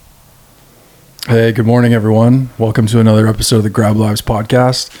Hey, good morning, everyone. Welcome to another episode of the Grab Lives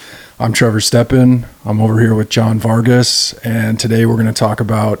podcast. I'm Trevor Steppen. I'm over here with Jon Vargas, and today we're going to talk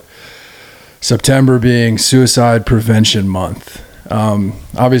about September being Suicide Prevention Month.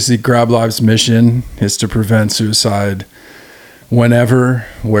 Obviously, Grab Lives' mission is to prevent suicide whenever,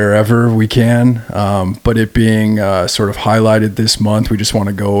 wherever we can, but it being sort of highlighted this month, we just want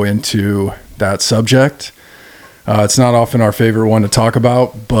to go into that subject. It's not often our favorite one to talk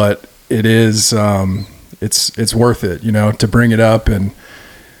about, but it is, it's worth it, to bring it up and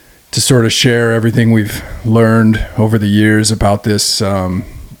to sort of share everything we've learned over the years about this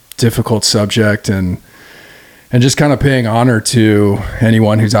difficult subject and just kind of paying honor to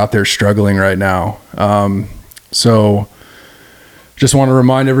anyone who's out there struggling right now. So just want to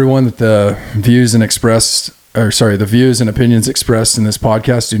remind everyone that the views and opinions expressed in this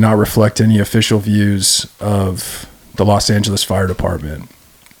podcast do not reflect any official views of the Los Angeles Fire Department.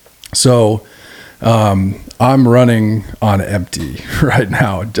 So I'm running on empty right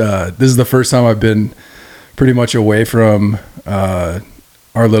now. This is the first time I've been pretty much away from our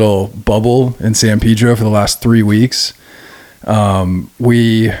little bubble in San Pedro for the last 3 weeks.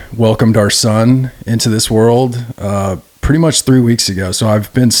 We welcomed our son into this world pretty much 3 weeks ago. So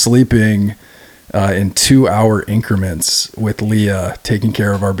I've been sleeping in 2-hour increments with Leah taking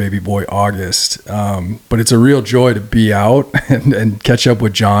care of our baby boy August. But it's a real joy to be out and catch up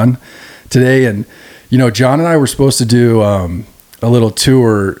with Jon today. And, Jon and I were supposed to do a little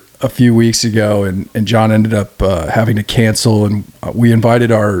tour a few weeks ago, and Jon ended up having to cancel. And we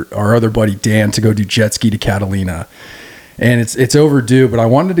invited our other buddy Dan to go do jet ski to Catalina. And it's overdue, but I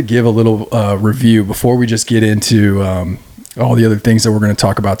wanted to give a little review before we just get into all the other things that we're going to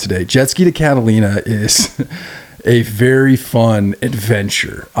talk about today. Jet ski to Catalina is a very fun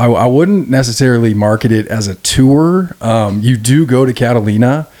adventure. I wouldn't necessarily market it as a tour. You do go to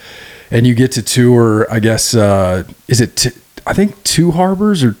Catalina and you get to tour, I guess, I think 2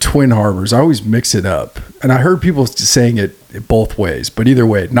 harbors or twin harbors. I always mix it up. And I heard people saying it both ways, but either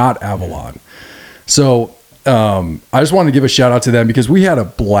way, not Avalon. So I just want to give a shout out to them because we had a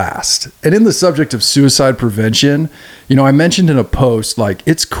blast. And in the subject of suicide prevention, I mentioned in a post, like,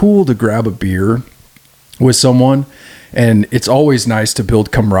 it's cool to grab a beer with someone, and it's always nice to build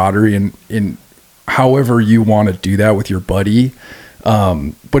camaraderie in however you want to do that with your buddy.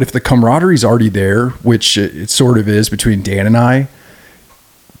 But if the camaraderie is already there, which it sort of is between Dan and I,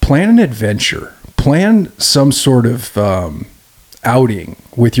 plan an adventure, plan some sort of, outing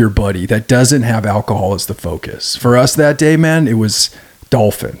with your buddy that doesn't have alcohol as the focus. For us that day, man, it was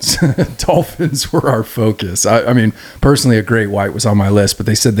dolphins. Dolphins were our focus. I mean, personally, a great white was on my list, but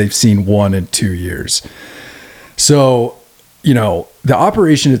they said they've seen 1 in 2 years. So, the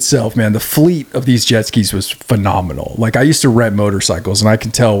operation itself, man, the fleet of these jet skis was phenomenal. Like, I used to rent motorcycles, and I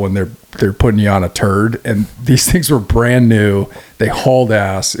can tell when they're putting you on a turd, and these things were brand new. They hauled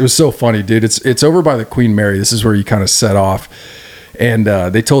ass. It was so funny, dude. It's over by the Queen Mary. This is where you kind of set off. And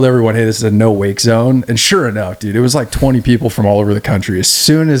they told everyone, hey, this is a no wake zone. And sure enough, dude, it was like 20 people from all over the country. As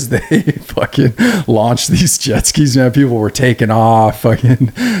soon as they fucking launched these jet skis, man, people were taking off,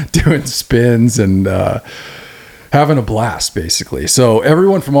 fucking doing spins and having a blast, basically. So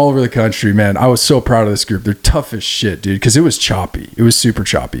everyone from all over the country, man, I was so proud of this group. They're tough as shit, dude, because it was choppy. It was super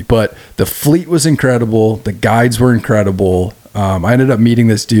choppy. But the fleet was incredible. The guides were incredible. I ended up meeting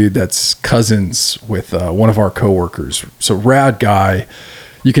this dude that's cousins with one of our coworkers. So rad guy.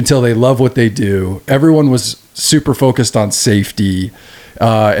 You can tell they love what they do. Everyone was super focused on safety.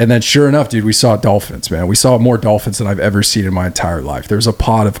 And then sure enough, dude, we saw dolphins, man. We saw more dolphins than I've ever seen in my entire life. There was a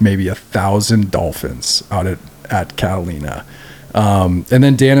pod of maybe 1,000 dolphins out at Catalina. And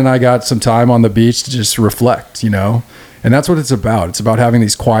then Dan and I got some time on the beach to just reflect, and that's what it's about. It's about having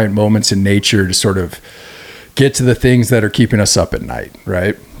these quiet moments in nature to sort of get to the things that are keeping us up at night,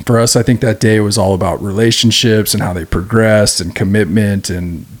 right? For us, I think that day was all about relationships and how they progressed and commitment.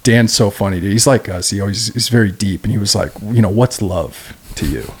 And Dan's so funny, dude. He's like us. He's very deep. And he was like, what's love to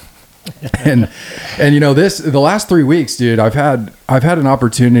you? and the last 3 weeks, dude, I've had an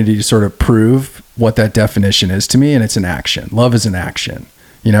opportunity to sort of prove what that definition is to me. And it's an action. Love is an action,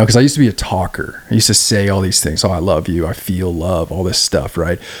 because I used to be a talker. I used to say all these things. Oh, I love you. I feel love, all this stuff.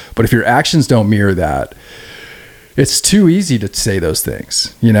 Right. But if your actions don't mirror that, it's too easy to say those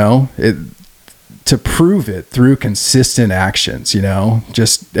things, to prove it through consistent actions, dude,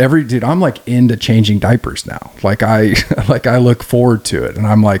 I'm like into changing diapers now. Like I look forward to it, and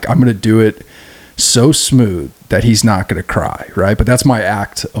I'm like, I'm going to do it so smooth that he's not going to cry. Right. But that's my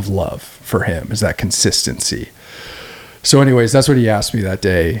act of love for him, is that consistency. So anyways, that's what he asked me that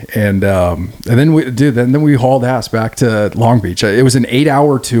day. And then we hauled ass back to Long Beach. It was an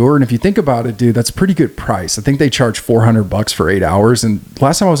 8-hour tour. And if you think about it, dude, that's a pretty good price. I think they charge $400 for 8 hours. And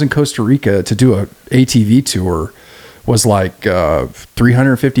last time I was in Costa Rica to do a ATV tour was like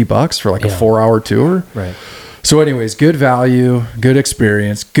 $350 for like a 4-hour tour. Right. So anyways, good value, good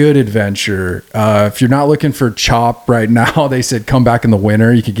experience, good adventure. If you're not looking for chop right now, they said come back in the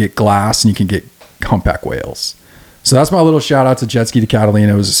winter. You could get glass and you can get humpback whales. So that's my little shout out to Jet Ski to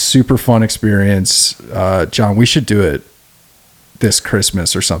Catalina. It was a super fun experience. John, we should do it this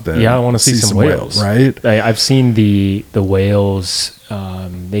Christmas or something. Yeah, I want to see some whales. Right? I've seen the whales.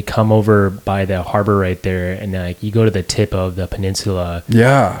 They come over by the harbor right there, and like you go to the tip of the peninsula.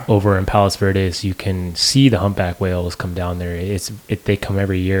 Yeah. Over in Palos Verdes, you can see the humpback whales come down there. They come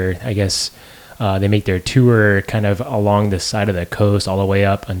every year. I guess they make their tour kind of along the side of the coast all the way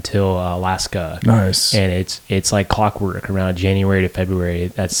up until Alaska. Nice. And it's like clockwork around January to February.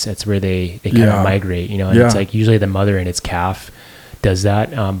 That's where they kind of migrate, you know. And it's like usually the mother and its calf does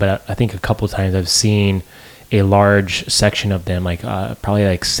that. But I think a couple of times I've seen a large section of them, like probably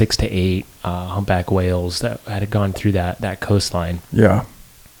like 6 to 8 humpback whales that had gone through that coastline. Yeah.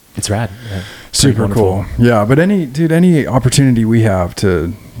 It's rad. Yeah. Super cool. Yeah. But any opportunity we have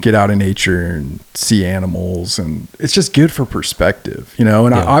to get out in nature and see animals, and it's just good for perspective, you know.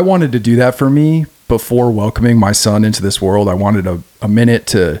 And I wanted to do that for me before welcoming my son into this world. I wanted a minute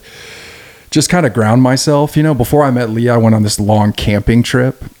to just kind of ground myself, you know. Before I met Leah, I went on this long camping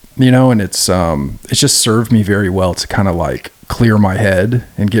trip, you know, and it's just served me very well to kind of like clear my head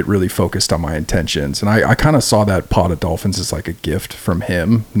and get really focused on my intentions. And I kind of saw that pod of dolphins as like a gift from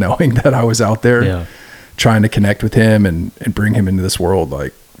him, knowing that I was out there trying to connect with him and bring him into this world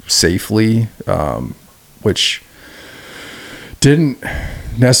like safely, which didn't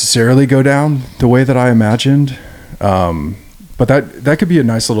necessarily go down the way that I imagined. But that could be a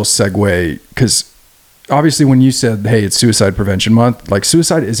nice little segue, because obviously when you said, hey, it's Suicide Prevention Month, like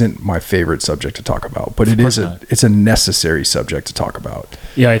suicide isn't my favorite subject to talk about, but it's a necessary subject to talk about.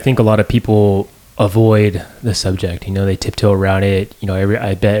 Yeah. I think a lot of people avoid the subject, you know, they tiptoe around it. You know,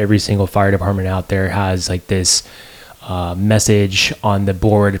 I bet every single fire department out there has like this message on the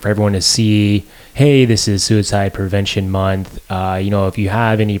board for everyone to see. Hey, this is Suicide Prevention Month. You know, if you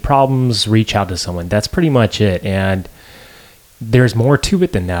have any problems, reach out to someone. That's pretty much it. And there's more to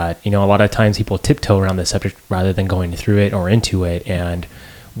it than that. You know, a lot of times people tiptoe around the subject rather than going through it or into it. And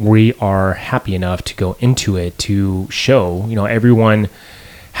we are happy enough to go into it to show, you know, everyone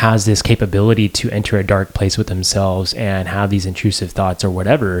has this capability to enter a dark place with themselves and have these intrusive thoughts or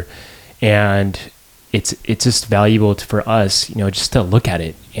whatever. And it's just valuable for us, you know, just to look at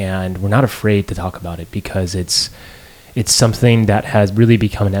it. And we're not afraid to talk about it, because it's something that has really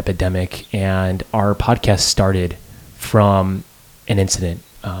become an epidemic. And our podcast started from an incident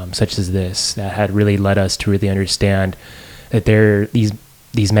such as this that had really led us to really understand that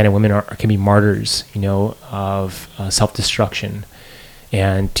these men and women can be martyrs, you know, of self-destruction.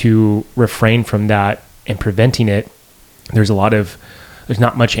 And to refrain from that and preventing it, there's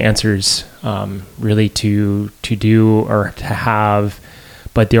not much answers really to do or to have,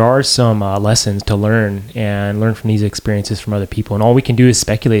 but there are some lessons to learn from these experiences from other people. And all we can do is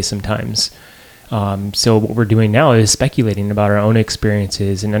speculate sometimes. So what we're doing now is speculating about our own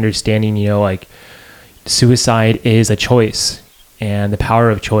experiences and understanding, you know, like suicide is a choice, and the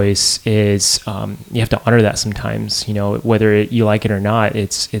power of choice is, you have to honor that sometimes, you know, whether you like it or not,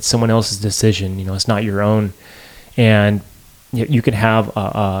 it's someone else's decision, you know, it's not your own. And you can have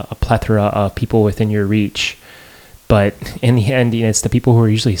a plethora of people within your reach, but in the end, you know, it's the people who are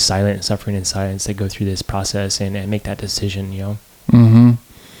usually silent and suffering in silence that go through this process and make that decision, you know? Mm-hmm.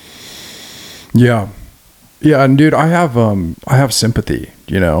 Yeah. Yeah. And dude, I have sympathy,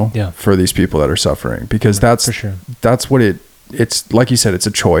 you know, for these people that are suffering, because that's, for sure, that's what it's like you said, it's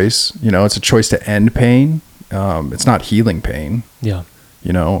a choice, you know, it's a choice to end pain. It's not healing pain. Yeah.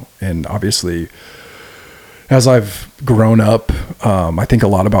 You know, and obviously as I've grown up, I think a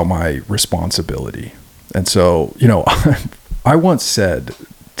lot about my responsibility. And so, you know, I once said,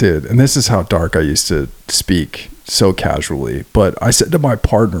 dude, and this is how dark I used to speak so casually, but I said to my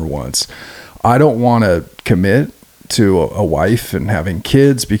partner once, I don't want to commit to a wife and having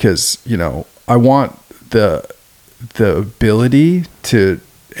kids, because, you know, I want the ability to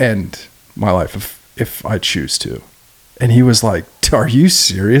end my life if I choose to. And he was like, are you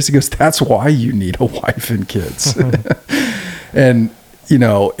serious? He goes, that's why you need a wife and kids. And, you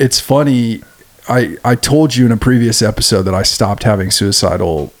know, it's funny. I told you in a previous episode that I stopped having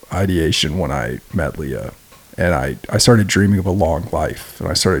suicidal ideation when I met Leah. And I started dreaming of a long life, and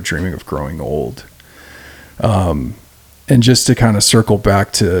I started dreaming of growing old. And just to kind of circle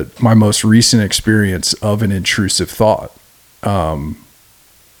back to my most recent experience of an intrusive thought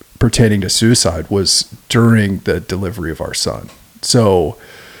pertaining to suicide was during the delivery of our son. So,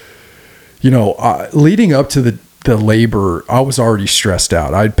 leading up to the labor, I was already stressed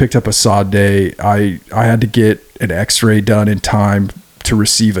out. I'd picked up a sod day. I had to get an x-ray done in time to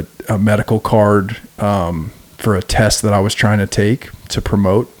receive a medical card for a test that I was trying to take to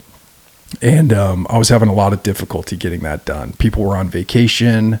promote. And I was having a lot of difficulty getting that done. People were on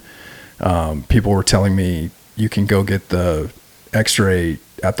vacation. People were telling me, you can go get the x-ray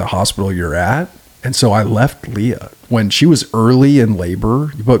at the hospital you're at. And so I left Leah when she was early in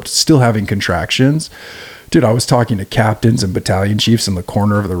labor, but still having contractions. Dude, I was talking to captains and battalion chiefs in the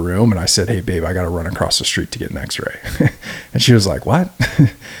corner of the room. And I said, hey, babe, I got to run across the street to get an x-ray. And she was like, what?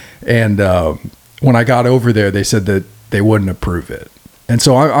 And when I got over there, they said that they wouldn't approve it. And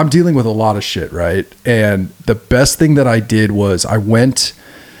so I'm dealing with a lot of shit, right? And the best thing that I did was I went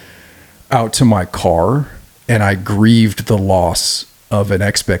out to my car and I grieved the loss of an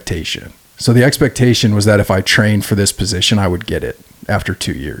expectation. So the expectation was that if I trained for this position, I would get it after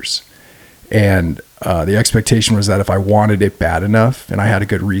 2 years. And the expectation was that if I wanted it bad enough and I had a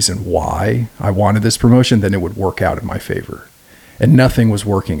good reason why I wanted this promotion, then it would work out in my favor. And nothing was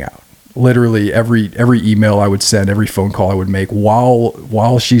working out. Literally every email I would send, every phone call I would make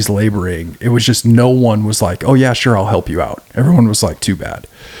while she's laboring, it was just no one was like, oh yeah, sure, I'll help you out. Everyone was like, too bad.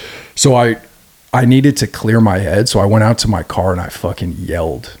 So I needed to clear my head. So I went out to my car and I fucking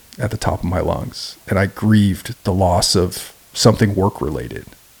yelled at the top of my lungs. And I grieved the loss of something work related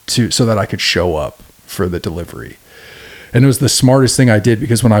so that I could show up for the delivery. And it was the smartest thing I did,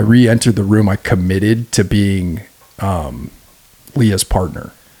 because when I re-entered the room, I committed to being Leah's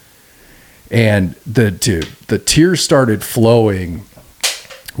partner. And the tears started flowing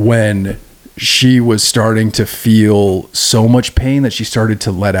when she was starting to feel so much pain that she started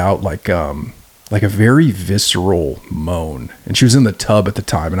to let out like a very visceral moan. And she was in the tub at the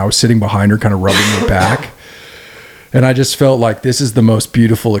time, and I was sitting behind her, kind of rubbing her back. And I just felt like this is the most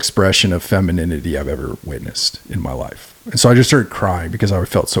beautiful expression of femininity I've ever witnessed in my life. And so I just started crying because I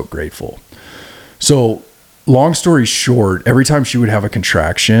felt so grateful. So long story short, every time she would have a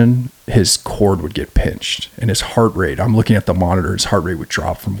contraction, his cord would get pinched and his heart rate, I'm looking at the monitor, his heart rate would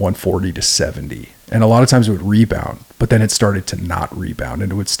drop from 140 to 70. And a lot of times it would rebound, but then it started to not rebound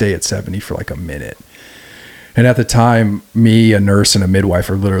and it would stay at 70 for like a minute. And at the time, me, a nurse, and a midwife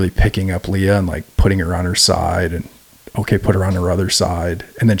are literally picking up Leah and like putting her on her side and okay, put her on her other side.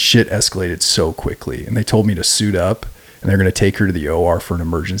 And then shit escalated so quickly. And they told me to suit up and they're going to take her to the OR for an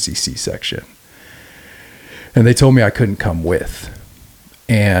emergency C-section. And they told me I couldn't come with.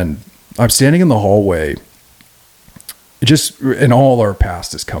 And I'm standing in the hallway. And all our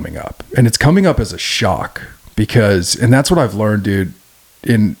past is coming up. And it's coming up as a shock because, and that's what I've learned, dude,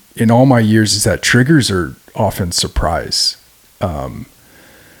 in all my years, is that triggers are often surprise.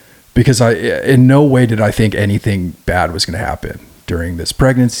 Because in no way did I think anything bad was going to happen during this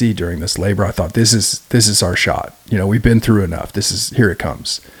pregnancy, during this labor. I thought this is our shot. We've been through enough. Here it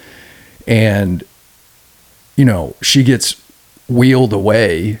comes. And she gets wheeled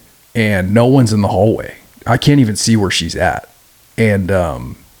away and no one's in the hallway. I can't even see where she's at.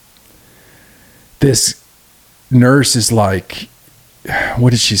 And this nurse is like, what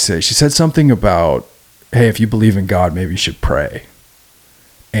did she say? She said something about, hey, if you believe in God, maybe you should pray.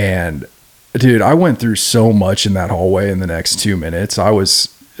 And dude, I went through so much in that hallway in the next 2 minutes. I was,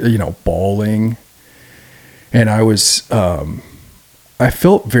 bawling. And I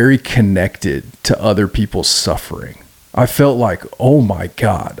felt very connected to other people's suffering. I felt like, oh my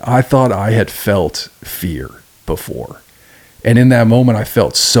God, I thought I had felt fear before. And in that moment, I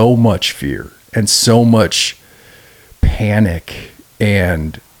felt so much fear and so much panic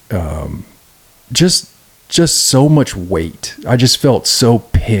and just so much weight. I just felt so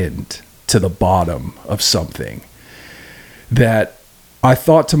pinned to the bottom of something that I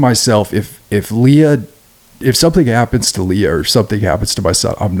thought to myself, if something happens to Leah or something happens to my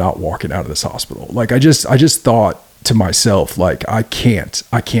son, I'm not walking out of this hospital. Like I just thought to myself, like, I can't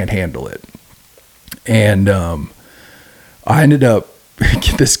handle it. And I ended up,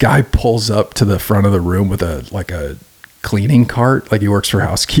 this guy pulls up to the front of the room with a cleaning cart, like he works for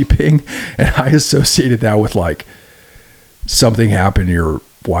housekeeping. And I associated that with like, something happened to your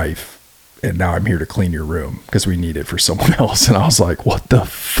wife and now I'm here to clean your room because we need it for someone else. And I was like, what the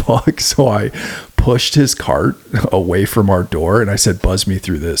fuck? So I pushed his cart away from our door and I said, buzz me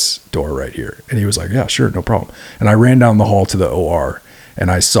through this door right here. And he was like, yeah, sure, no problem. And I ran down the hall to the OR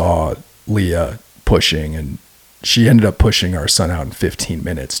and I saw Leah pushing, and she ended up pushing our son out in 15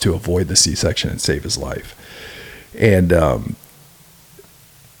 minutes to avoid the C-section and save his life. And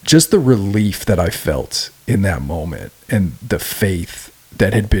just the relief that I felt in that moment, and the faith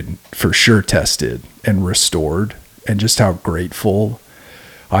that had been for sure tested and restored, and just how grateful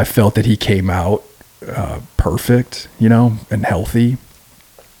I felt that he came out perfect, and healthy.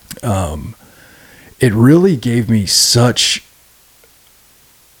 It really gave me such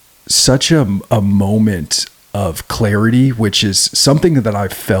a moment of clarity, which is something that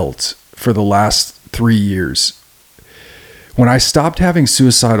I've felt for the last 3 years. When I stopped having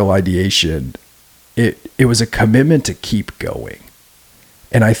suicidal ideation, it was a commitment to keep going.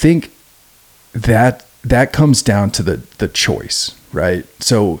 And I think that comes down to the choice, right?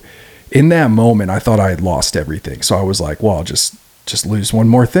 So in that moment, I thought I had lost everything. So I was like, well, I'll just lose one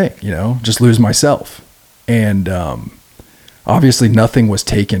more thing, just lose myself. And obviously nothing was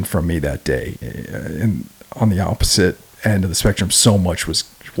taken from me that day. And on the opposite end of the spectrum, so much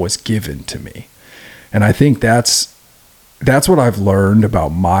was given to me. And I think that's what I've learned about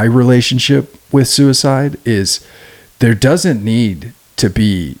my relationship with suicide is there doesn't need to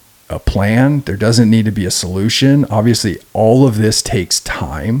be a plan. There doesn't need to be a solution. Obviously, all of this takes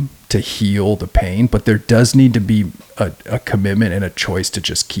time to heal the pain, but there does need to be a commitment and a choice to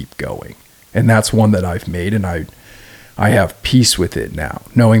just keep going. And that's one that I've made, and I have peace with it now,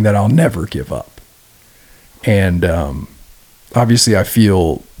 knowing that I'll never give up. And obviously, I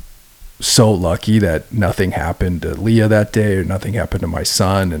feel so lucky that nothing happened to Leah that day, or nothing happened to my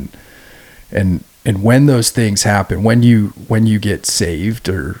son. And when those things happen, when you get saved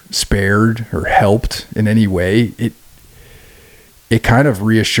or spared or helped in any way, it kind of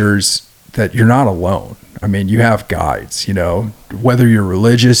reassures that you're not alone. I mean, you have guides, whether you're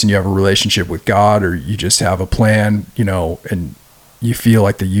religious and you have a relationship with God, or you just have a plan, and you feel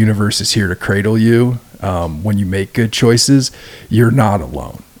like the universe is here to cradle you. When you make good choices, you're not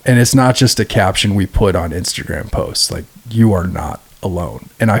alone. And it's not just a caption we put on Instagram posts. Like, you are not alone.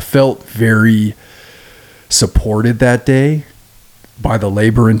 And I felt very supported that day by the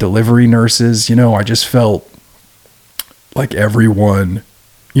labor and delivery nurses. I just felt like everyone,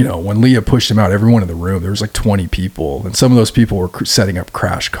 when Leah pushed him out, everyone in the room, there was like 20 people, and some of those people were setting up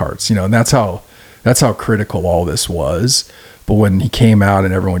crash carts, and that's how critical all this was. But when he came out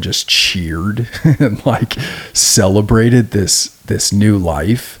and everyone just cheered and like celebrated this new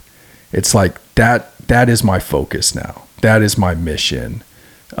life, it's like that is my focus now. That is my mission.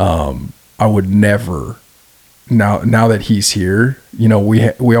 I would never, now that he's here,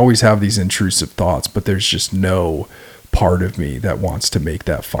 we always have these intrusive thoughts, but there's just no part of me that wants to make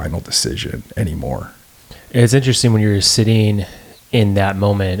that final decision anymore. It's interesting when you're sitting in that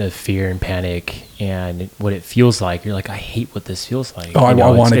moment of fear and panic and what it feels like. You're like, I hate what this feels like. I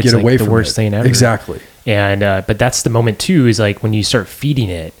want to get away from it. The worst thing ever. Exactly. And but that's the moment too, is like when you start feeding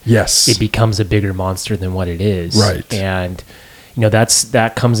it, yes, it becomes a bigger monster than what it is. Right. And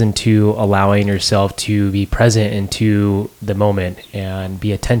that comes into allowing yourself to be present into the moment and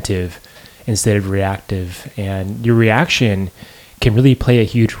be attentive instead of reactive. And your reaction can really play a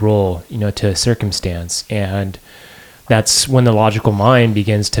huge role, to a circumstance. And that's when the logical mind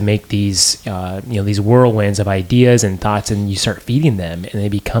begins to make these, these whirlwinds of ideas and thoughts, and you start feeding them, and they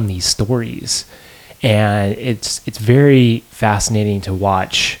become these stories. And it's very fascinating to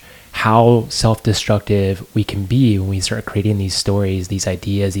watch how self-destructive we can be when we start creating these stories, these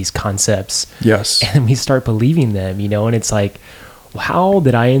ideas, these concepts. Yes. And we start believing them, and it's like, how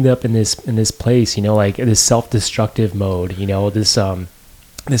did I end up in this place, like this self-destructive mode,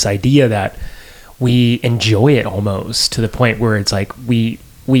 this idea that we enjoy it almost to the point where it's like we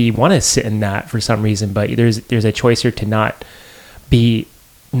want to sit in that for some reason, but there's a choice here to not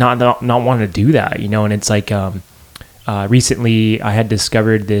want to do that, and it's like recently I had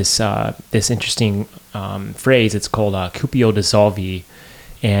discovered this interesting phrase. It's called cupio dissolvi,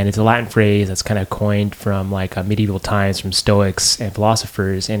 and it's a Latin phrase that's kind of coined from like medieval times from Stoics and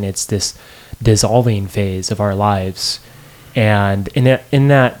philosophers, and it's this dissolving phase of our lives. And in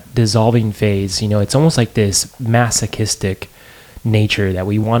that dissolving phase, it's almost like this masochistic nature that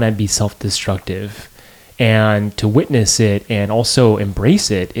we want to be self-destructive, and to witness it and also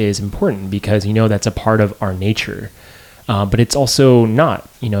embrace it is important because that's a part of our nature. But it's also not.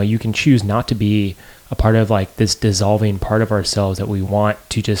 You can choose not to be a part of like this dissolving part of ourselves that we want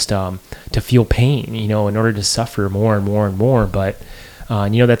to just to feel pain, in order to suffer more and more and more. But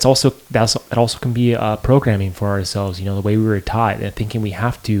that also can be programming for ourselves. The way we were taught, thinking we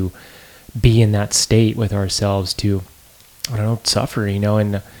have to be in that state with ourselves to, suffer.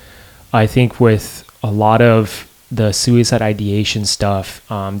 And I think with a lot of the suicide ideation stuff,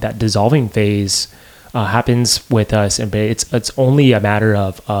 that dissolving phase happens with us, but it's only a matter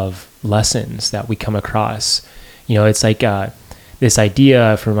of lessons that we come across. It's like this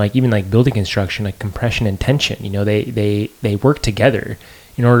idea from like even like building construction, like compression and tension. They work together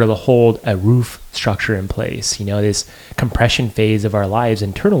in order to hold a roof structure in place. This compression phase of our lives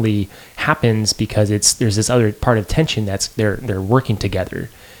internally happens because there's this other part of tension that's they're working together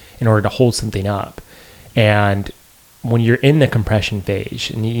in order to hold something up. And when you're in the compression phase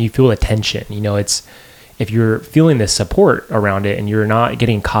and you feel the tension, it's, if you're feeling this support around it and you're not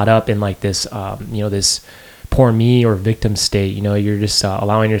getting caught up in like this, this poor me or victim state, you're just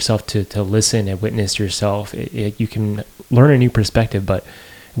allowing yourself to listen and witness yourself. You can learn a new perspective, but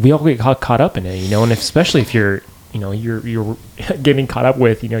we all get caught up in it, and especially if you're getting caught up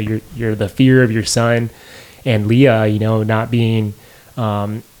with, you're the fear of your son and Leah, not being,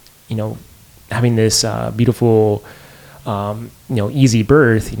 having this beautiful, easy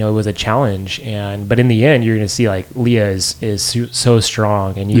birth, it was a challenge. But in the end, you're going to see like Leah is so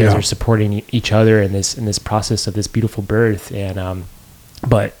strong, and you guys are supporting each other in this process of this beautiful birth. And,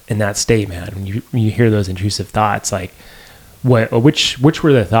 but in that state, man, when you hear those intrusive thoughts, like which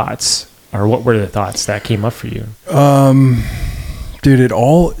were the thoughts, or what were the thoughts that came up for you? Dude,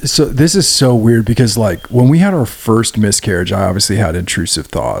 so this is so weird because like when we had our first miscarriage, I obviously had intrusive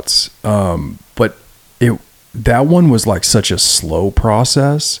thoughts. But that one was like such a slow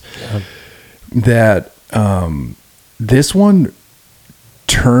process that this one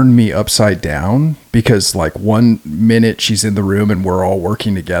turned me upside down, because like 1 minute she's in the room and we're all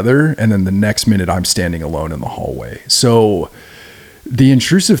working together, and then the next minute I'm standing alone in the hallway. So the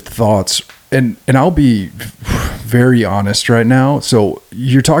intrusive thoughts, and I'll be very honest right now. So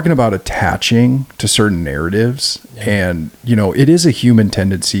you're talking about attaching to certain narratives, and it is a human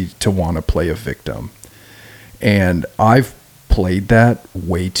tendency to want to play a victim. And I've played that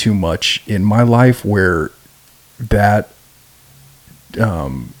way too much in my life, where that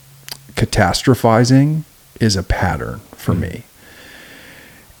catastrophizing is a pattern for me.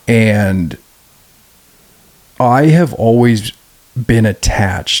 And I have always been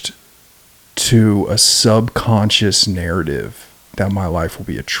attached to a subconscious narrative that my life will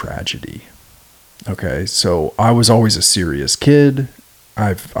be a tragedy. Okay. So I was always a serious kid.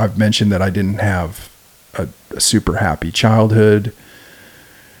 I've mentioned that I didn't have a super happy childhood.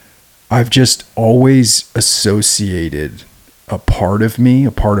 I've just always associated a part of me,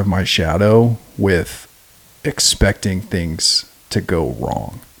 a part of my shadow, with expecting things to go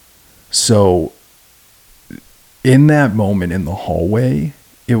wrong. So in that moment in the hallway,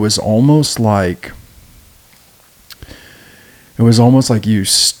 it was almost like, you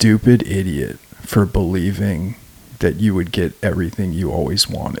stupid idiot for believing that you would get everything you always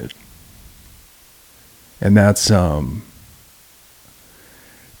wanted. And that's something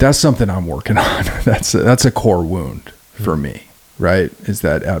I'm working on. That's a core wound for me, right? Is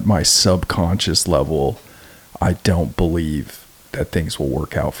that at my subconscious level, I don't believe that things will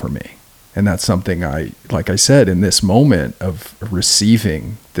work out for me. And that's something like I said, in this moment of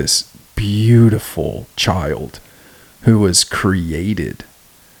receiving this beautiful child who was created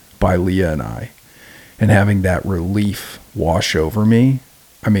by Leah and I, and having that relief wash over me.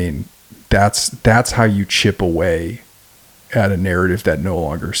 I mean, that's how you chip away at a narrative that no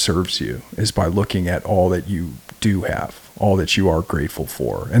longer serves you, is by looking at all that you do have, all that you are grateful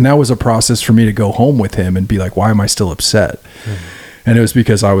for. And that was a process for me to go home with him and be like, why am I still upset? Mm-hmm. And it was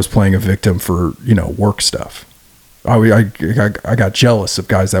because I was playing a victim for, work stuff. I got jealous of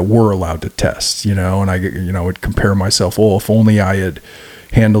guys that were allowed to test, and I, would compare myself. Oh, if only I had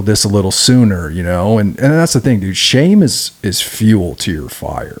handled this a little sooner, and that's the thing, dude. Shame is fuel to your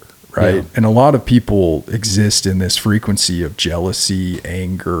fire, right? Yeah. And a lot of people exist in this frequency of jealousy,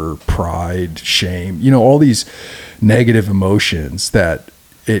 anger, pride, shame, all these negative emotions that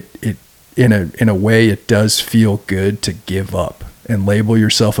it in a way, it does feel good to give up and label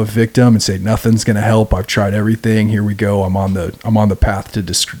yourself a victim and say, nothing's going to help. I've tried everything. Here we go. I'm on the path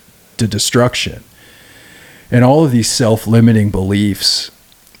to destruction. And all of these self-limiting beliefs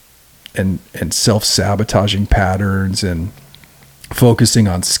and self-sabotaging patterns and focusing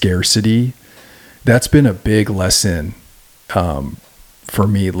on scarcity, that's been a big lesson for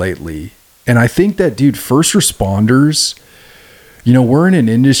me lately. And I think that, dude, first responders, we're in an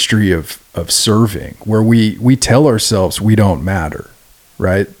industry of serving where we tell ourselves we don't matter,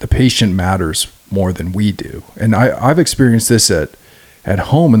 right? The patient matters more than we do. And I've experienced this at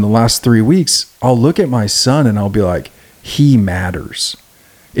home in the last 3 weeks. I'll look at my son and I'll be like, he matters.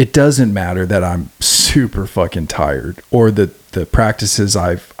 It doesn't matter that I'm super fucking tired, or the practices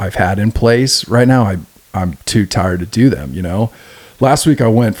I've had in place right now. I'm too tired to do them. Last week I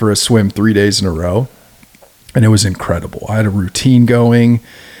went for a swim 3 days in a row, and it was incredible. I had a routine going,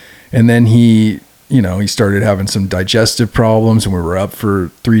 and then he he started having some digestive problems, and we were up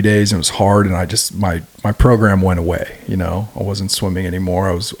for 3 days and it was hard. And I just, my program went away. I wasn't swimming anymore.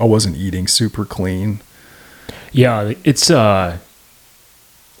 I wasn't eating super clean. Yeah. It's,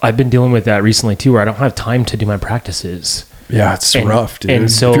 I've been dealing with that recently too, where I don't have time to do my practices. Yeah. It's rough, dude.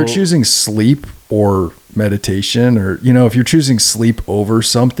 And so if you're choosing sleep or meditation, or, if you're choosing sleep over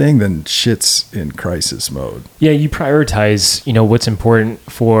something, then shit's in crisis mode. Yeah. You prioritize, what's important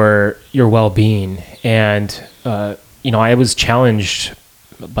for your well-being. And, I was challenged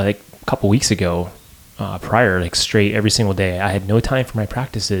by like a couple weeks ago, prior, like straight every single day. I had no time for my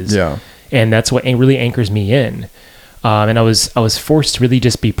practices. Yeah. And that's what really anchors me in. And I was forced to really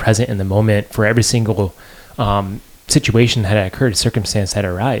just be present in the moment for every single, situation that had occurred, circumstance that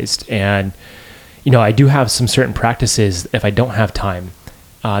arose. And, I do have some certain practices if I don't have time,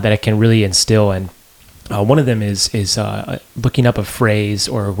 that I can really instill. And, one of them is looking up a phrase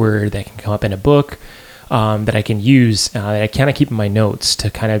or a word that can come up in a book, that I can use, that I kind of keep in my notes to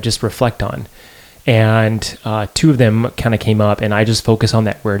kind of just reflect on. And, two of them kind of came up, and I just focus on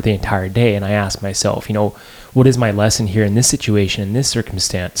that word the entire day. And I ask myself, what is my lesson here in this situation, in this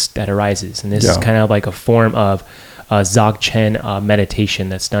circumstance that arises? And this is kind of like a form of Dzogchen meditation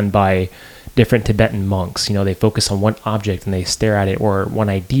that's done by different Tibetan monks. They focus on one object and they stare at it, or one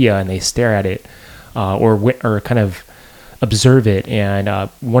idea and they stare at it, or kind of observe it. And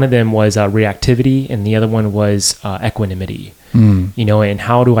one of them was reactivity, and the other one was equanimity. And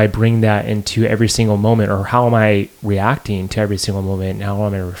how do I bring that into every single moment, or how am I reacting to every single moment, and how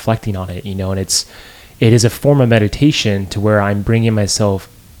am I reflecting on it? And it is a form of meditation to where I'm bringing myself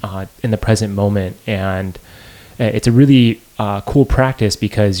in the present moment. And it's a really cool practice,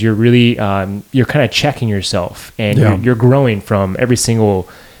 because you're really, you're kind of checking yourself, and you're growing from every single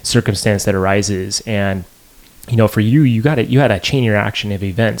circumstance that arises. And, for you had a chain reaction of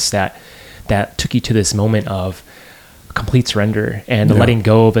events that took you to this moment of complete surrender and the letting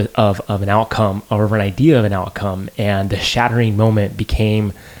go of an outcome, or of an idea of an outcome. And the shattering moment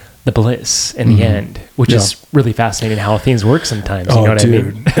became the bliss in the end, which is really fascinating how things work sometimes. You know what I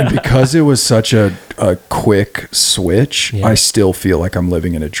mean? And because it was such a quick switch, I still feel like I'm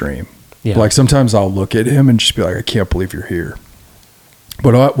living in a dream. Yeah. Like sometimes I'll look at him and just be like, I can't believe you're here.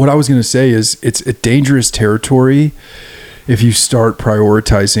 But what I was going to say is, it's a dangerous territory if you start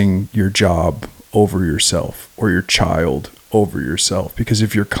prioritizing your job over yourself, or your child over yourself. Because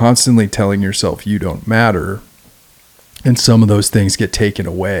if you're constantly telling yourself you don't matter, and some of those things get taken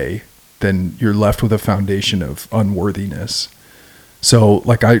away, then you're left with a foundation of unworthiness. So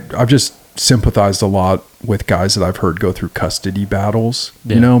like I've just sympathized a lot with guys that I've heard go through custody battles,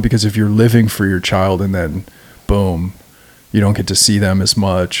 because if you're living for your child and then boom, you don't get to see them as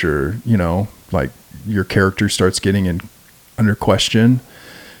much, or, like your character starts getting under question,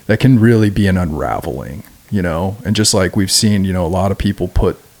 that can really be an unraveling, and just like we've seen, a lot of people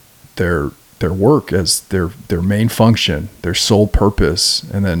put their work as their main function, their sole purpose.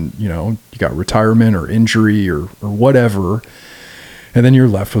 And then, you got retirement or injury or whatever. And then you're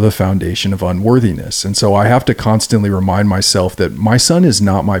left with a foundation of unworthiness. And so I have to constantly remind myself that my son is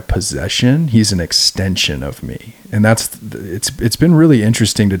not my possession. He's an extension of me. And it's been really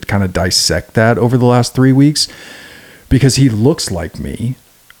interesting to kind of dissect that over the last 3 weeks, because he looks like me.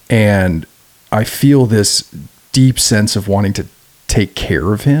 And I feel this deep sense of wanting to take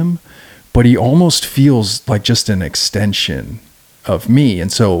care of him, but he almost feels like just an extension of me.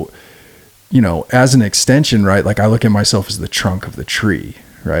 And so, as an extension, right? Like I look at myself as the trunk of the tree,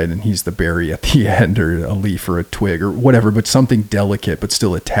 right? And he's the berry at the end, or a leaf or a twig or whatever, but something delicate, but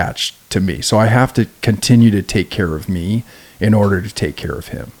still attached to me. So I have to continue to take care of me in order to take care of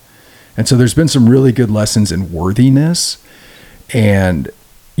him. And so there's been some really good lessons in worthiness. And,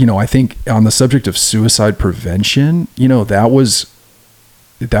 I think on the subject of suicide prevention, that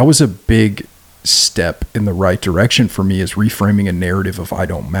was a big step in the right direction for me, is reframing a narrative of I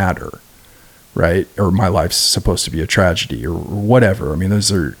don't matter, right? Or my life's supposed to be a tragedy, or whatever. I mean,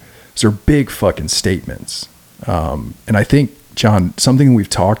 those are big fucking statements. And I think, John, something we've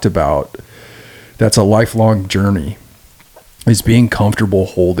talked about that's a lifelong journey is being comfortable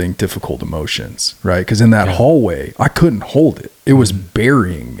holding difficult emotions, right? Because in that hallway, I couldn't hold it. It was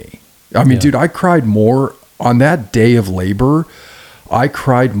burying me. I mean, dude, I cried more on that day of labor. I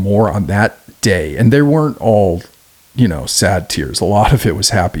cried more on that day, and they weren't all, sad tears. A lot of it was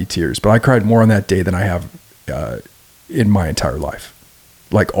happy tears, but I cried more on that day than I have in my entire life.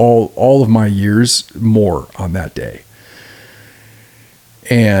 Like all of my years, more on that day.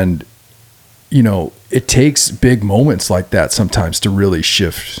 And, it takes big moments like that sometimes to really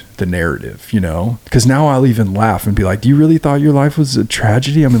shift the narrative, because now I'll even laugh and be like, do you really thought your life was a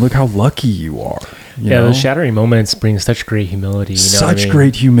tragedy? I mean, look how lucky you are. Those shattering moments bring such great humility. Such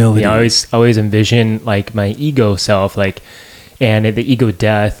great humility. I always envision like my ego self, like, and the ego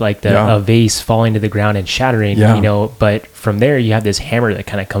death, like a vase falling to the ground and shattering, but from there you have this hammer that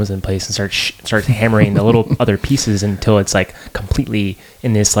kind of comes in place and starts hammering the little other pieces until it's like completely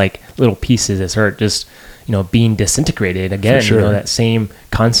in this like little pieces that start just, being disintegrated again, that same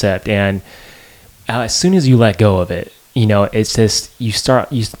concept. And as soon as you let go of it, it's just,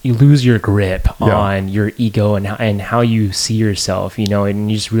 you lose your grip on your ego and how you see yourself,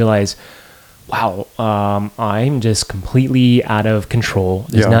 and you just realize, wow, I'm just completely out of control.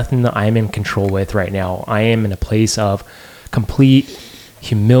 There's nothing that I'm in control with right now. I am in a place of complete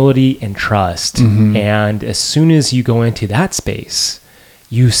humility and trust. Mm-hmm. And as soon as you go into that space,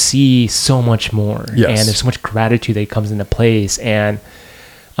 you see so much more. Yes. And there's so much gratitude that comes into place. And,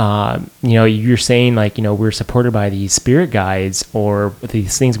 you're saying like, we're supported by these spirit guides or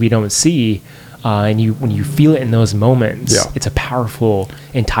these things we don't see. And when you feel it in those moments, it's a powerful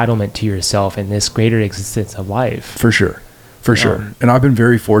entitlement to yourself and this greater existence of life. For sure. And I've been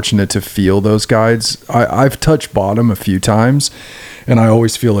very fortunate to feel those guides. I've touched bottom a few times, and I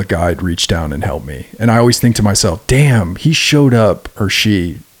always feel a guide reach down and help me. And I always think to myself, damn, he showed up or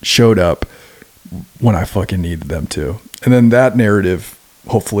she showed up when I fucking needed them to. And then that narrative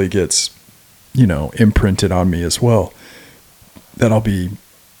hopefully gets, imprinted on me as well, that I'll be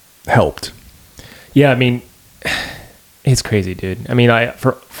helped. Yeah, I mean, it's crazy, dude. I mean,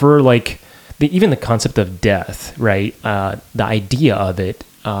 for like even the concept of death, right? The idea of it.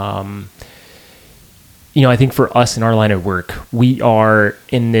 I think for us in our line of work, we are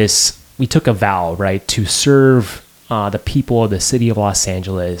in this. We took a vow, right, to serve the people of the city of Los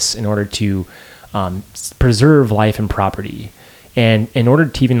Angeles in order to preserve life and property, and in order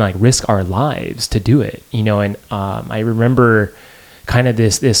to even like risk our lives to do it. And I remember kind of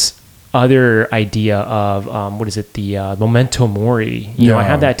this other idea of the memento mori. I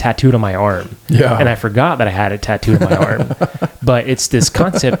have that tattooed on my arm, and I forgot that I had it tattooed on my arm. But it's this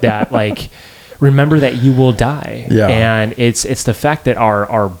concept that like, remember that you will die, and it's the fact that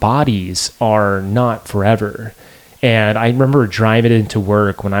our bodies are not forever. And I remember driving into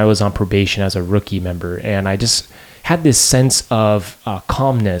work when I was on probation as a rookie member, and I just had this sense of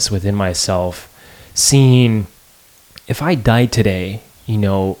calmness within myself, seeing if I died today,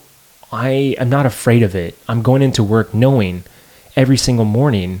 I am not afraid of it. I'm going into work knowing every single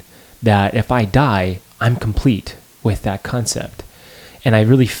morning that if I die, I'm complete with that concept. And I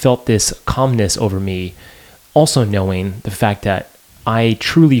really felt this calmness over me, also knowing the fact that I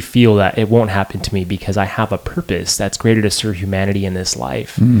truly feel that it won't happen to me because I have a purpose that's greater to serve humanity in this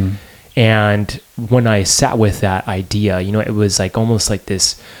life. Mm. And when I sat with that idea, it was like almost like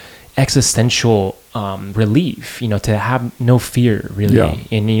this existential relief, to have no fear really. Yeah.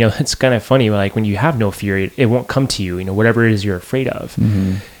 And, it's kind of funny, like when you have no fear, it won't come to you, whatever it is you're afraid of.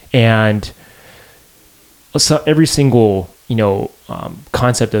 Mm-hmm. And so every single,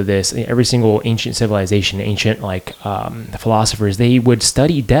 concept of this, every single ancient civilization, philosophers, they would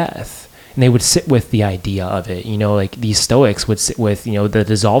study death and they would sit with the idea of it, like these Stoics would sit with, the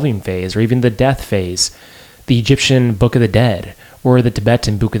dissolving phase or even the death phase, the Egyptian Book of the Dead, or the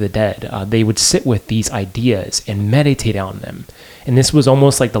Tibetan Book of the Dead. They would sit with these ideas and meditate on them. And this was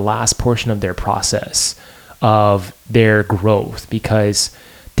almost like the last portion of their process of their growth, because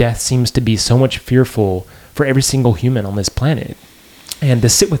death seems to be so much fearful for every single human on this planet. And to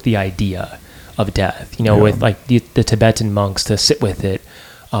sit with the idea of death, with like the Tibetan monks, to sit with it,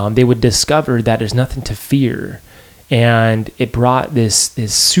 they would discover that there's nothing to fear. And it brought this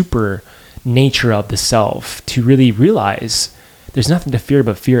super nature of the self to really realize there's nothing to fear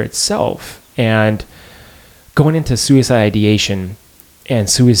but fear itself. And going into suicide ideation and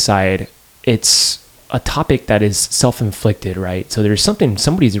suicide, it's a topic that is self-inflicted, right? So there's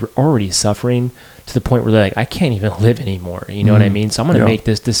somebody's already suffering to the point where they're like, I can't even live anymore. You know what I mean? So I'm going to make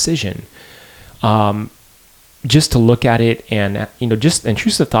this decision. Just to look at it and,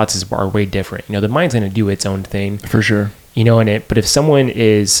 intrusive thoughts are way different. The mind's going to do its own thing. For sure. But if someone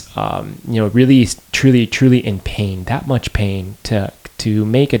is, really, truly in pain, that much pain, to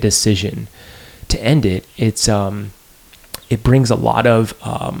make a decision to end it, it brings a lot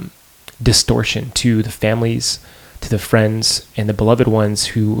of distortion to the families, to the friends, and the beloved ones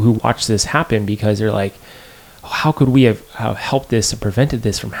who watch this happen, because they're like, how could we have helped this and prevented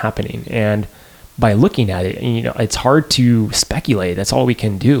this from happening? And by looking at it, it's hard to speculate. That's all we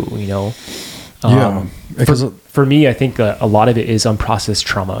can do, Because for me, I think a lot of it is unprocessed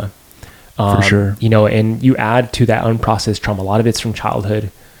trauma. For sure. And you add to that unprocessed trauma, a lot of it's from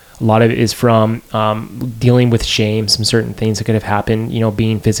childhood. A lot of it is from dealing with shame, some certain things that could have happened,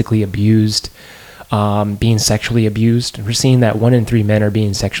 being physically abused, being sexually abused. We're seeing that 1 in 3 men are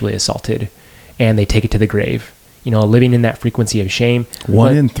being sexually assaulted, and they take it to the grave. Living in that frequency of shame.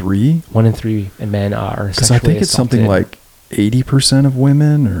 1 in 3? 1 in 3 men are sexually assaulted. Because I think it's something like 80% of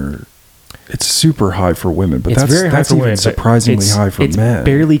women, or it's super high for women, but that's even women, surprisingly high for men. It's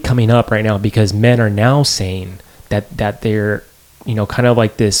barely coming up right now because men are now saying that they're, kind of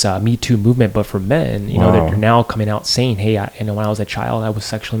like this Me Too movement, but for men, they're now coming out saying, hey, when I was a child, I was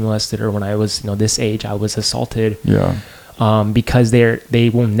sexually molested, or when I was, this age, I was assaulted. Yeah. Because they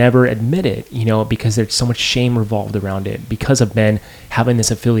will never admit it, because there's so much shame revolved around it. Because of men having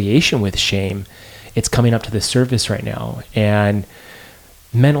this affiliation with shame, it's coming up to the surface right now, and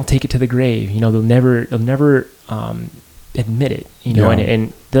men will take it to the grave. They'll never admit it.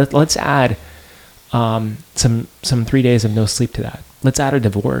 And let's add some 3 days of no sleep to that. Let's add a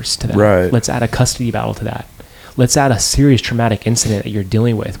divorce to that. Right. Let's add a custody battle to that. Let's add a serious traumatic incident that you're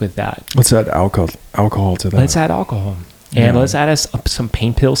dealing with that. Let's add alcohol to that. Let's add alcohol. And let's add some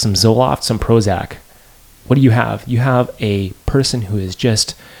pain pills, some Zoloft, some Prozac. What do you have? You have a person who is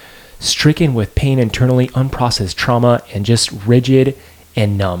just stricken with pain internally, unprocessed trauma, and just rigid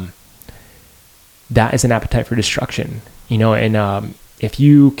and numb. That is an appetite for destruction. And if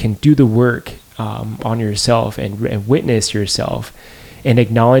you can do the work on yourself and witness yourself and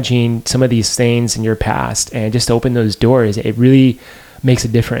acknowledging some of these things in your past and just open those doors, it really makes a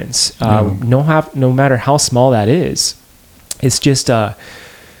difference. No matter how small that is. It's just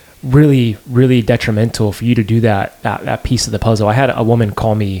really, really detrimental for you to do that piece of the puzzle. I had a woman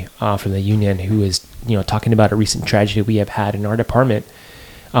call me from the union who was, talking about a recent tragedy we have had in our department,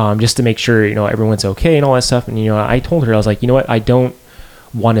 just to make sure, everyone's okay and all that stuff. And, I told her, I was like, what, I don't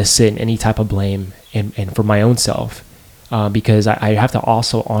want to sit in any type of blame and for my own self, because I have to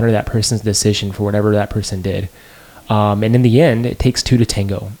also honor that person's decision for whatever that person did. And in the end, it takes two to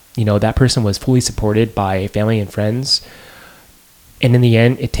tango. That person was fully supported by family and friends. And in the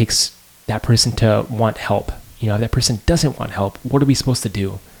end, it takes that person to want help. If that person doesn't want help, what are we supposed to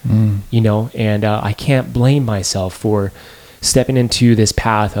do? And I can't blame myself for stepping into this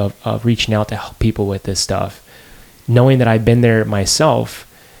path of reaching out to help people with this stuff. Knowing that I've been there myself,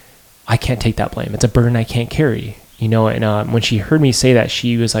 I can't take that blame. It's a burden I can't carry. And when she heard me say that,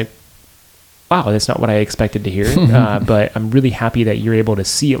 she was like, wow, that's not what I expected to hear. But I'm really happy that you're able to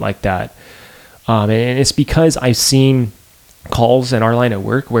see it like that. And it's because I've seen calls in our line of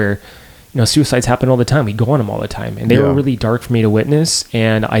work where, suicides happen all the time. We go on them all the time. And they were really dark for me to witness.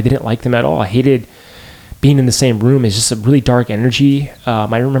 And I didn't like them at all. I hated being in the same room. It's just a really dark energy.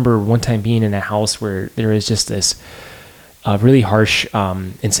 I remember one time being in a house where there was just this really harsh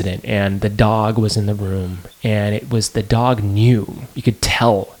incident. And the dog was in the room. And the dog knew. You could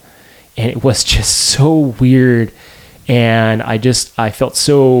tell. And it was just so weird. And I felt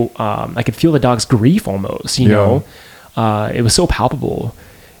so, I could feel the dog's grief almost, you know. It was so palpable.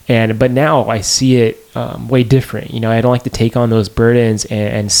 But now I see it way different. I don't like to take on those burdens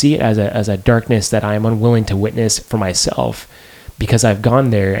and see it as a darkness that I am unwilling to witness for myself, because I've gone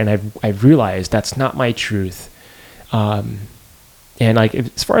there and I've realized that's not my truth. And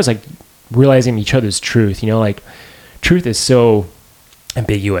as far as realizing each other's truth, truth is so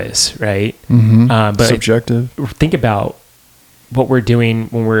ambiguous, right? But subjective. Think about what we're doing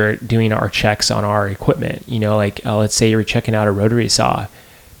when we're doing our checks on our equipment. Let's say you're checking out a rotary saw.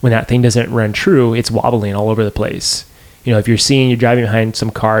 When that thing doesn't run true, it's wobbling all over the place. If you're driving behind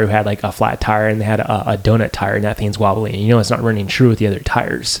some car who had a flat tire and they had a donut tire and that thing's wobbling, it's not running true with the other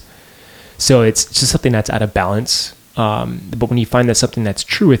tires. So it's just something that's out of balance. But when you find that something that's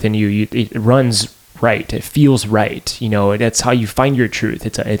true within you, it runs right. It feels right. That's how you find your truth.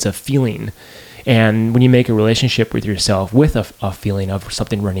 It's a feeling. And when you make a relationship with yourself with a feeling of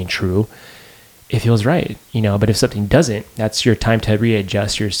something running true, it feels right, but if something doesn't, that's your time to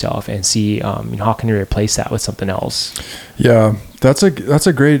readjust yourself and see, how can you replace that with something else? Yeah, that's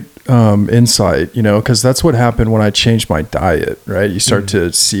a great insight, because that's what happened when I changed my diet, right? You start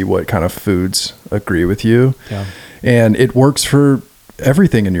to see what kind of foods agree with you. Yeah. And it works for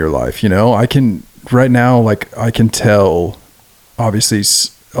everything in your life. I can right now, I can tell, obviously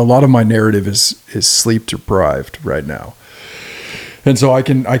a lot of my narrative is sleep deprived right now. And so I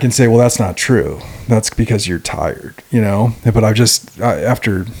can say, well, that's not true. That's because you're tired, But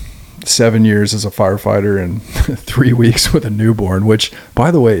after 7 years as a firefighter and 3 weeks with a newborn, which, by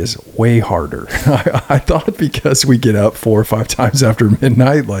the way, is way harder. I thought because we get up 4 or 5 times after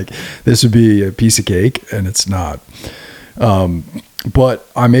midnight, this would be a piece of cake, and it's not. But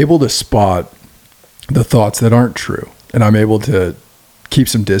I'm able to spot the thoughts that aren't true, and I'm able to keep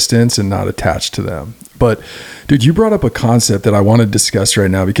some distance and not attach to them. But dude, you brought up a concept that I want to discuss right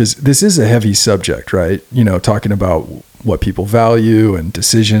now, because this is a heavy subject, right? You know, talking about what people value and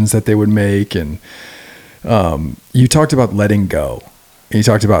decisions that they would make. And you talked about letting go. And you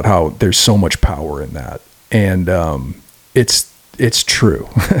talked about how there's so much power in that. And it's true.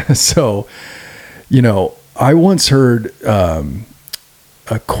 So, you know, I once heard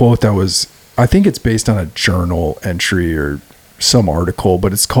a quote that was, I think it's based on a journal entry or some article,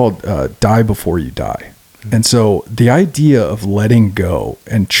 but it's called Die Before You Die. Mm-hmm. And so the idea of letting go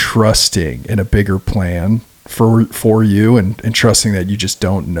and trusting in a bigger plan for you, and trusting that you just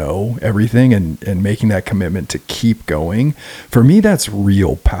don't know everything, and making that commitment to keep going, for me, that's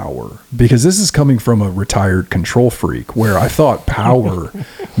real power. Because this is coming from a retired control freak, where I thought power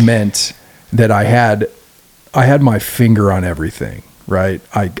meant that I had my finger on everything, right?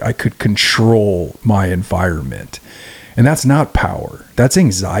 I could control my environment. And that's not power. That's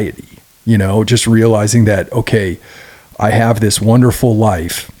anxiety, you know, just realizing that, okay, I have this wonderful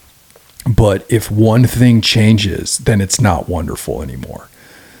life, but if one thing changes, then it's not wonderful anymore.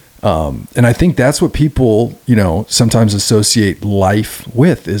 And I think that's what people, you know, sometimes associate life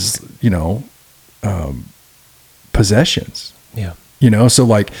with, is, you know, possessions. Yeah. You know, so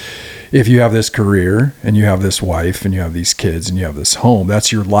like, if you have this career and you have this wife and you have these kids and you have this home,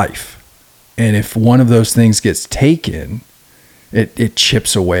 that's your life. And if one of those things gets taken, it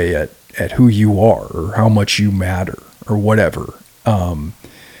chips away at who you are, or how much you matter, or whatever.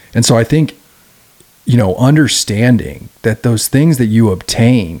 And so I think, you know, understanding that those things that you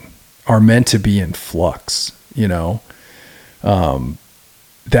obtain are meant to be in flux, you know,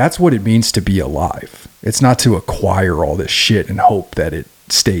 that's what it means to be alive. It's not to acquire all this shit and hope that it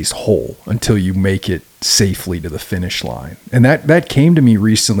stays whole until you make it safely to the finish line. And that came to me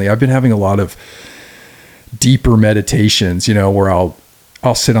recently. I've been having a lot of deeper meditations, you know, where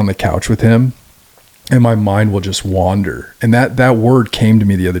I'll sit on the couch with him and my mind will just wander. And that word came to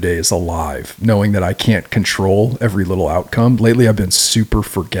me the other day, is alive, knowing that I can't control every little outcome. Lately, I've been super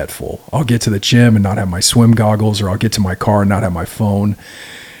forgetful. I'll get to the gym and not have my swim goggles, or I'll get to my car and not have my phone.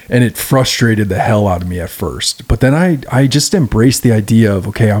 And it frustrated the hell out of me at first. But then I just embraced the idea of,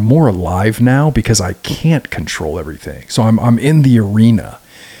 okay, I'm more alive now because I can't control everything. So I'm in the arena.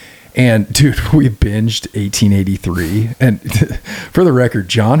 And dude, we binged 1883. And for the record,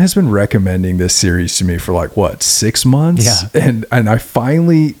 Jon has been recommending this series to me for like, what, 6 months? Yeah. And I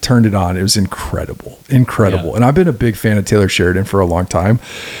finally turned it on. It was incredible. Yeah. And I've been a big fan of Taylor Sheridan for a long time,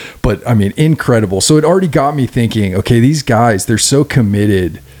 but I mean, incredible. So it already got me thinking, okay, these guys, they're so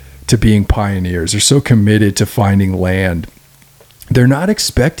committed to being pioneers. They're so committed to finding land. They're not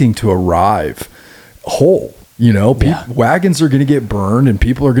expecting to arrive whole. You know, wagons are going to get burned and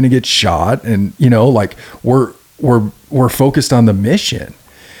people are going to get shot. And, you know, like we're focused on the mission.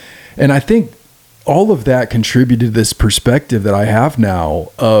 And I think all of that contributed to this perspective that I have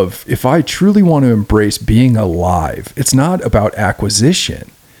now of, if I truly want to embrace being alive, it's not about acquisition.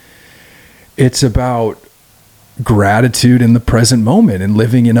 It's about gratitude in the present moment and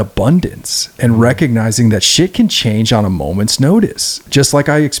living in abundance and recognizing that shit can change on a moment's notice, just like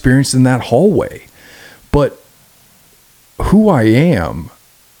I experienced in that hallway. But who I am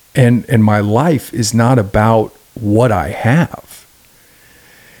and my life is not about what I have.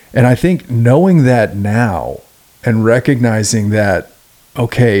 And I think knowing that now and recognizing that,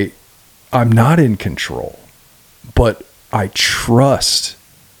 okay, I'm not in control, but I trust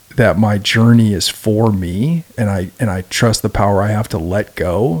that my journey is for me, and I trust the power I have to let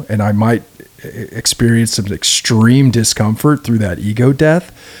go, and I might experience some extreme discomfort through that ego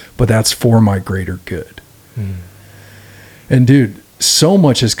death, but that's for my greater good. And dude, so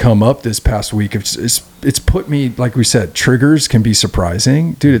much has come up this past week. It's put me, like we said, triggers can be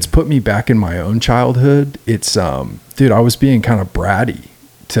surprising. Dude, it's put me back in my own childhood. It's, dude, I was being kind of bratty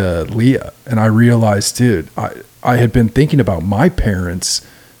to Leah, and I realized, dude, I had been thinking about my parents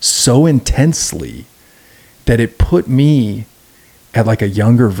so intensely that it put me at like a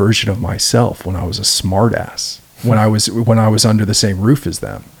younger version of myself when I was a smartass, when I was under the same roof as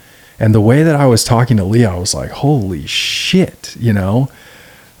them. And the way that I was talking to Leah, I was like, holy shit, you know?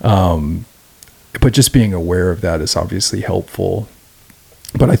 But just being aware of that is obviously helpful.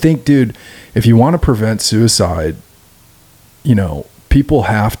 But I think, dude, if you want to prevent suicide, you know, people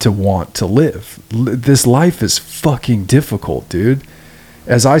have to want to live. This life is fucking difficult, dude.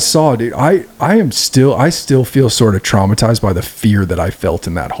 As I saw, dude, I still feel sort of traumatized by the fear that I felt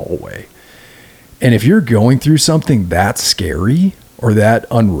in that hallway. And if you're going through something that scary, or that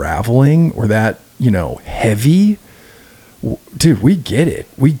unraveling, or that, you know, heavy, dude, we get it.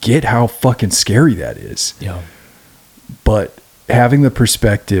 We get how fucking scary that is. Yeah. But having the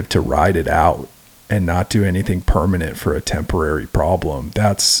perspective to ride it out and not do anything permanent for a temporary problem.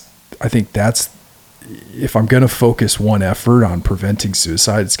 I think that's, if I'm going to focus one effort on preventing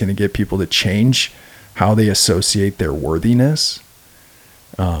suicide, it's going to get people to change how they associate their worthiness.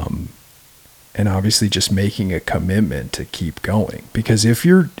 And obviously just making a commitment to keep going. Because if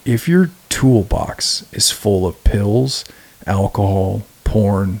your toolbox is full of pills, alcohol,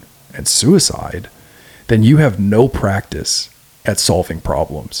 porn, and suicide, then you have no practice at solving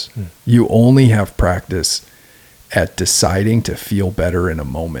problems. You only have practice at deciding to feel better in a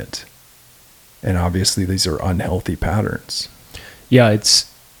moment. And obviously these are unhealthy patterns. Yeah,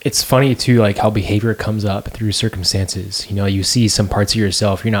 it's funny too, like how behavior comes up through circumstances. You know, you see some parts of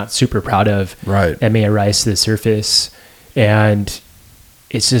yourself you're not super proud of, right, that may arise to the surface. And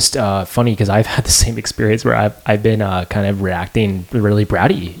it's just funny because I've had the same experience where I've been kind of reacting really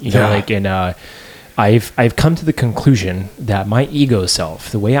bratty, you know, like, and I've come to the conclusion that my ego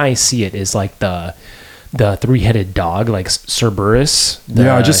self, the way I see it, is like the three-headed dog, like Cerberus.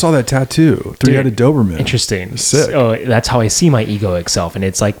 I just saw that tattoo. Three-headed Doberman. Interesting. Sick. So that's how I see my egoic self. And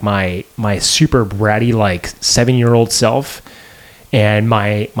it's like my super bratty, like 7-year-old self, and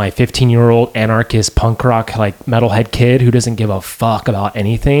my 15-year-old anarchist punk rock, like metalhead kid who doesn't give a fuck about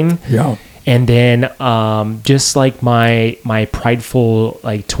anything. Yeah. And then just like my prideful,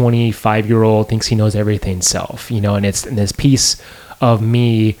 like 25-year-old thinks he knows everything self, you know, and this piece of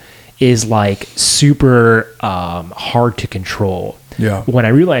me is like super hard to control. Yeah. When I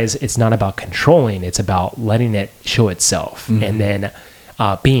realize it's not about controlling, it's about letting it show itself, and then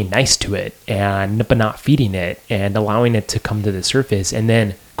being nice to it, but not feeding it, and allowing it to come to the surface, and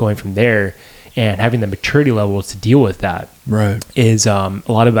then going from there and having the maturity levels to deal with that. Right. Is a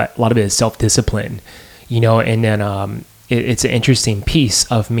lot of it is self-discipline, you know, and then it's an interesting piece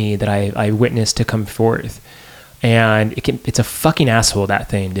of me that I witnessed to come forth. And it's a fucking asshole, that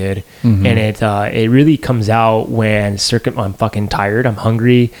thing, dude. And it really comes out when I'm fucking tired, I'm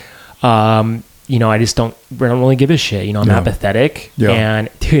hungry. You know, I don't really give a shit. You know, I'm apathetic. Yeah. And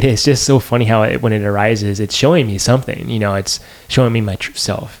dude, it's just so funny how when it arises, it's showing me something. You know, it's showing me my true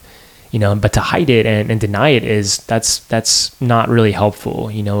self. You know, but to hide it and deny it that's not really helpful.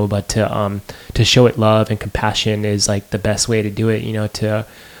 You know, but to show it love and compassion is like the best way to do it. You know, to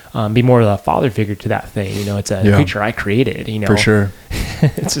be more of a father figure to that thing. You know, it's a creature I created, you know. For sure.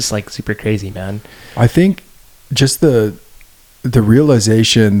 It's just like super crazy, man. I think just the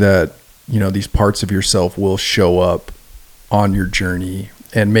realization that, you know, these parts of yourself will show up on your journey,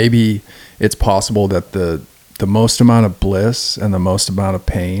 and maybe it's possible that the most amount of bliss and the most amount of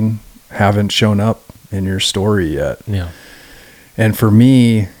pain haven't shown up in your story yet. Yeah. And for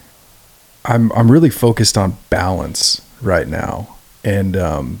me, I'm really focused on balance right now. And,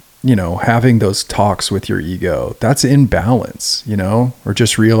 you know, having those talks with your ego, that's in balance, you know, or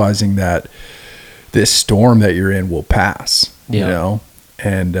just realizing that this storm that you're in will pass, you know?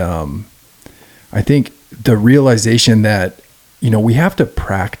 And, I think the realization that, you know, we have to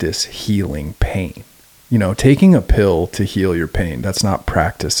practice healing pain. You know, taking a pill to heal your pain, that's not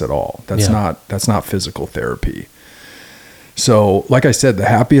practice at all. That's not physical therapy. So, like I said, the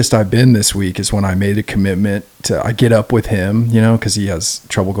happiest I've been this week is when I made a commitment I get up with him, you know, because he has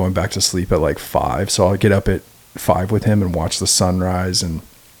trouble going back to sleep at like 5. So I'll get up at 5 with him and watch the sunrise, and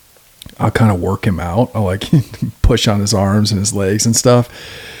I'll kind of work him out. I'll like push on his arms and his legs and stuff.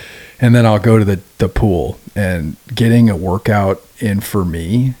 And then I'll go to the pool, and getting a workout in for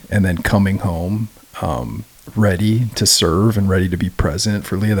me, and then coming home ready to serve and ready to be present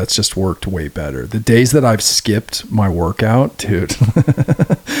for Leah. That's just worked way better. The days that I've skipped my workout, dude,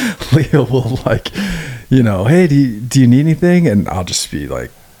 Leah will like, you know, hey, do you need anything? And I'll just be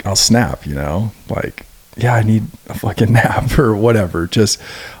like, I'll snap, you know, like, yeah, I need a fucking nap or whatever. Just,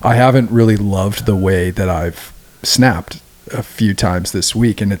 I haven't really loved the way that I've snapped a few times this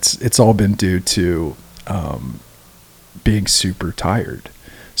week. And it's all been due to being super tired.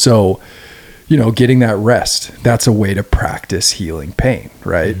 So, you know, getting that rest, that's a way to practice healing pain,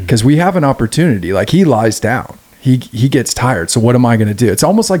 right? Because we have an opportunity. Like, he lies down, he gets tired. So what am I going to do? It's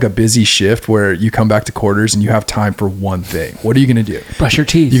almost like a busy shift where you come back to quarters and you have time for one thing. What are you going to do? Brush your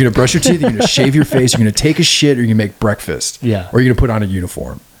teeth. You're going to brush your teeth. You're going to shave your face. You're going to take a shit, or you're going to make breakfast. Yeah. Or you're going to put on a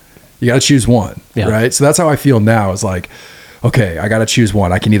uniform. You got to choose one, right? So that's how I feel now, is like, okay, I got to choose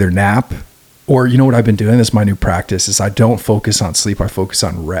one. I can either nap, or, you know what I've been doing? This is my new practice, is I don't focus on sleep. I focus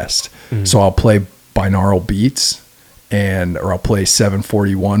on rest. So I'll play binaural beats, or I'll play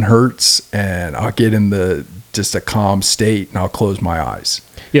 741 hertz, and I'll get in just a calm state, and I'll close my eyes.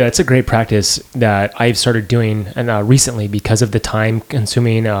 Yeah, it's a great practice that I've started doing, and recently, because of the time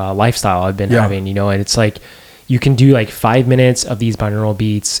consuming lifestyle I've been having, you know, and it's like, you can do like 5 minutes of these binaural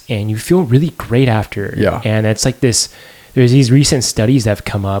beats and you feel really great after. Yeah. And it's like there's these recent studies that have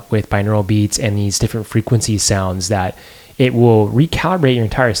come up with binaural beats and these different frequency sounds that it will recalibrate your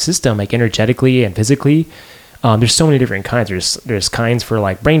entire system, like energetically and physically. There's so many different kinds. There's kinds for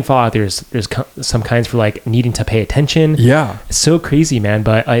like brain fog. There's some kinds for like needing to pay attention. Yeah. It's so crazy, man.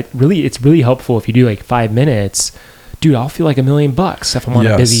 But it's really helpful if you do like 5 minutes. Dude, I'll feel like $1 million if I'm on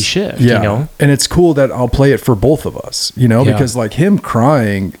a busy shift, yeah. you know? And it's cool that I'll play it for both of us, you know, because like him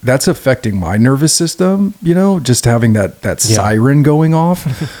crying, that's affecting my nervous system, you know, just having that siren going off.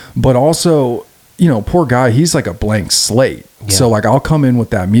 But also, you know, poor guy, he's like a blank slate. Yeah. So like I'll come in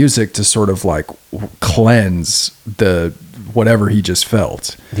with that music to sort of like cleanse the whatever he just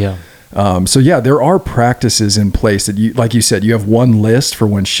felt. Yeah. So yeah, there are practices in place that you, like you said, you have one list for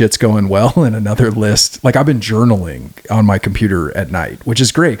when shit's going well and another list. Like I've been journaling on my computer at night, which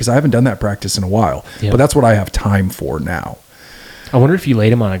is great because I haven't done that practice in a while, but that's what I have time for now. I wonder if you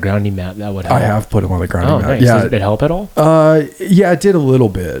laid him on a grounding mat, that would help. I have put him on a grounding mat. Nice. Yeah. Did it help at all? Yeah, it did a little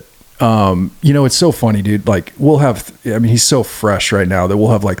bit. You know, it's so funny, dude. Like he's so fresh right now that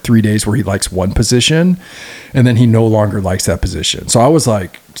we'll have like 3 days where he likes one position and then he no longer likes that position. So I was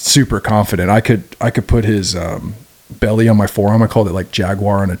like super confident. I could put his, belly on my forearm. I called it like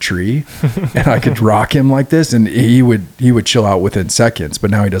Jaguar on a tree and I could rock him like this and he would chill out within seconds, but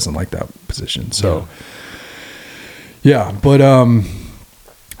now he doesn't like that position. So yeah, but,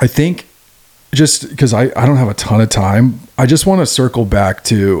 I think just because I don't have a ton of time, I just want to circle back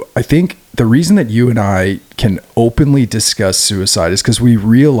to, I think the reason that you and I can openly discuss suicide is because we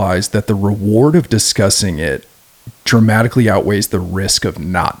realize that the reward of discussing it dramatically outweighs the risk of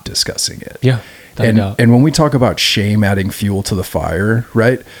not discussing it. Yeah. And when we talk about shame adding fuel to the fire,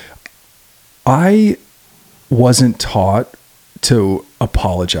 right? I wasn't taught to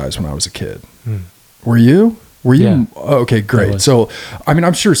apologize when I was a kid. Were you? Yeah. Okay, great. So, I mean,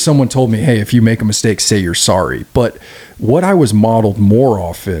 I'm sure someone told me, hey, if you make a mistake, say you're sorry. But what I was modeled more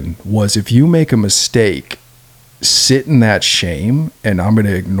often was if you make a mistake, sit in that shame and I'm going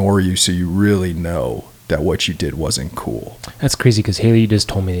to ignore you so you really know that what you did wasn't cool. That's crazy because Haley just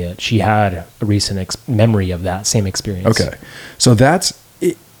told me that she had a recent memory of that same experience. Okay. So that's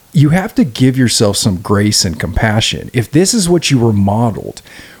it. You have to give yourself some grace and compassion. If this is what you were modeled,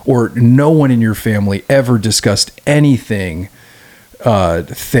 or no one in your family ever discussed anything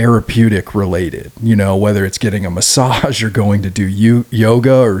therapeutic related, you know, whether it's getting a massage or going to do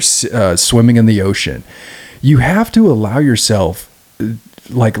yoga or swimming in the ocean, you have to allow yourself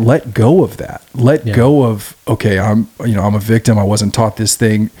like let go of that. Let go of, okay, I'm a victim. I wasn't taught this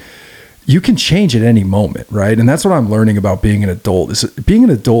thing. You can change at any moment, right? And that's what I'm learning about being an adult. Being an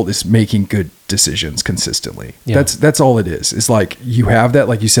adult is making good decisions consistently. Yeah. That's all it is. It's like you have that,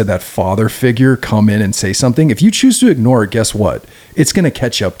 like you said, that father figure come in and say something. If you choose to ignore it, guess what? It's going to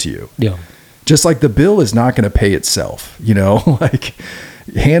catch up to you. Yeah. Just like the bill is not going to pay itself, you know, like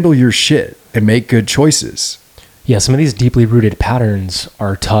handle your shit and make good choices. Yeah. Some of these deeply rooted patterns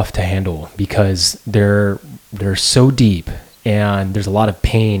are tough to handle because they're so deep. And there's a lot of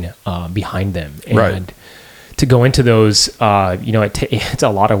pain behind them, and to go into those, you know, it's a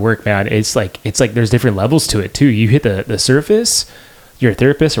lot of work, man. It's like there's different levels to it too. You hit the surface, your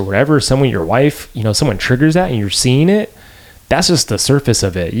therapist or whatever, someone, your wife, you know, someone triggers that, and you're seeing it. That's just the surface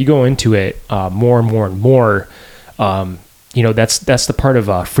of it. You go into it more and more and more. You know, that's the part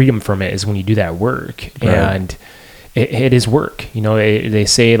of freedom from it is when you do that work, and it is work. You know, they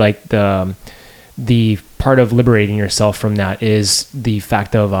say like the part of liberating yourself from that is the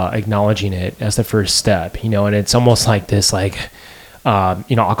fact of acknowledging it as the first step, you know, and it's almost like this, like,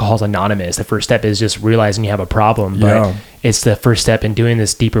 you know, Alcohol's Anonymous. The first step is just realizing you have a problem, but it's the first step in doing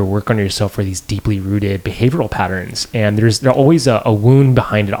this deeper work on yourself for these deeply rooted behavioral patterns. And there's always a wound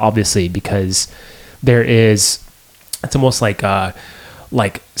behind it, obviously, because it's almost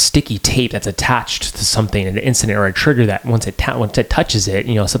like sticky tape that's attached to something, an incident or a trigger that once it touches it,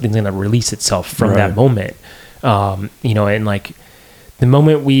 you know, something's going to release itself from that moment. You know, and like the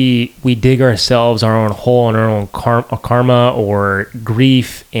moment we dig ourselves our own hole and our own karma or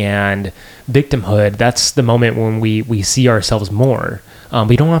grief and victimhood, that's the moment when we see ourselves more.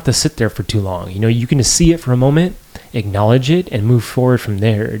 We don't have to sit there for too long. You know, you can just see it for a moment, acknowledge it, and move forward from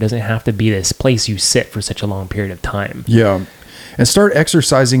there. It doesn't have to be this place you sit for such a long period of time. Yeah. And start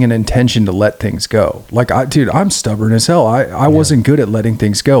exercising an intention to let things go. Like, I'm stubborn as hell. I wasn't good at letting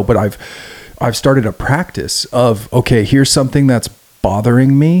things go, but I've started a practice of, okay, here's something that's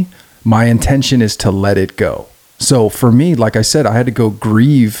bothering me. My intention is to let it go. So for me, like I said, I had to go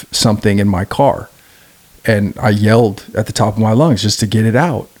grieve something in my car. and I yelled at the top of my lungs just to get it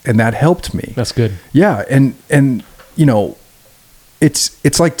out. And that helped me. That's good. Yeah. And, you know,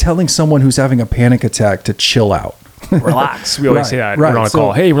 it's like telling someone who's having a panic attack to chill out. Relax. We always say that. Right. We're on a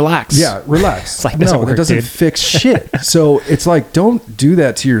call. Hey, relax. Yeah, relax. It's like, that doesn't fix shit. So it's like, don't do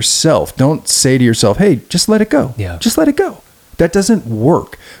that to yourself. Don't say to yourself, hey, just let it go. Yeah. Just let it go. That doesn't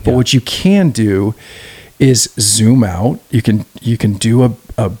work. But what you can do is zoom out. You can do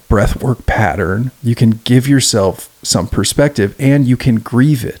a breath work pattern. You can give yourself some perspective, and you can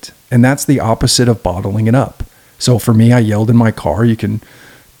grieve it. And that's the opposite of bottling it up. So for me, I yelled in my car. You can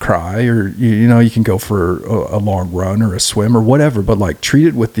cry, or you can go for a long run or a swim or whatever, but like treat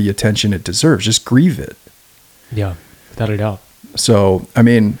it with the attention it deserves. Just grieve it. Yeah, without a doubt. So I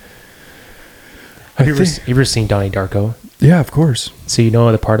mean, have you ever seen Donnie Darko? Yeah, of course. So you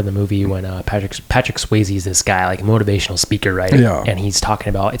know the part of the movie when Patrick Swayze is this guy, like a motivational speaker, right? Yeah. And he's talking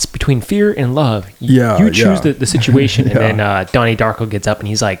about it's between fear and love. Yeah. You choose the situation. Yeah. And then Donnie Darko gets up and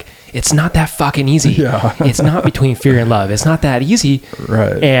he's like, it's not that fucking easy. Yeah. It's not between fear and love. It's not that easy.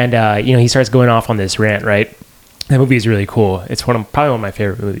 Right. And, he starts going off on this rant, right? That movie is really cool. It's probably one of my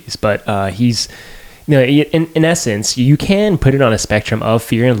favorite movies. But he's, in essence, you can put it on a spectrum of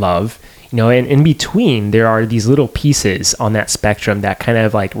fear and love. And in between, there are these little pieces on that spectrum that kind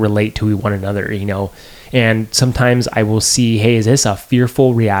of like relate to one another, and sometimes I will see, hey, is this a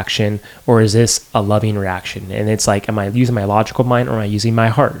fearful reaction or is this a loving reaction? And it's like, am I using my logical mind or am I using my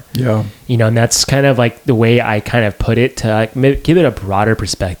heart? Yeah. And that's kind of like the way I kind of put it to give it a broader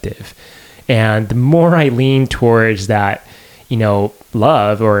perspective. And the more I lean towards that,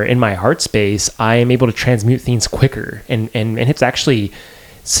 love or in my heart space, I am able to transmute things quicker. And it's actually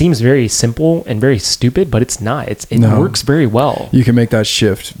seems very simple and very stupid, but it's not. It works very well. You can make that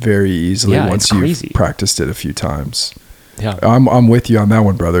shift very easily once you've practiced it a few times. Yeah. I'm with you on that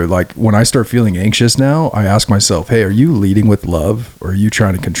one, brother. Like when I start feeling anxious now, I ask myself, hey, are you leading with love or are you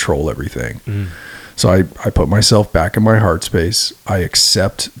trying to control everything? So I put myself back in my heart space. I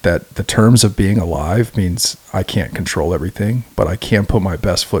accept that the terms of being alive means I can't control everything, but I can put my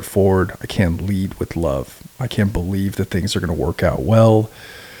best foot forward. I can lead with love. I can believe that things are going to work out well.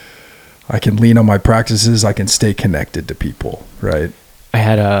 I can lean on my practices. I can stay connected to people, right? I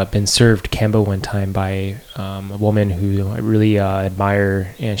had been served Cambo one time by a woman who I really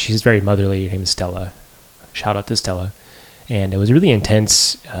admire, and she's very motherly. Her name is Stella. Shout out to Stella. And it was a really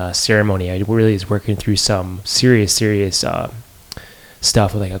intense ceremony. I really was working through some serious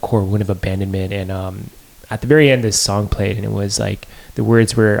stuff with like a core wound of abandonment. And at the very end, this song played, and it was like the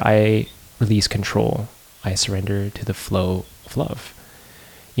words were, I release control. I surrender to the flow of love.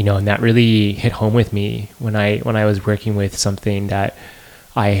 And that really hit home with me when I was working with something that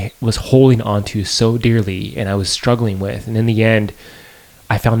I was holding onto so dearly and I was struggling with. And in the end,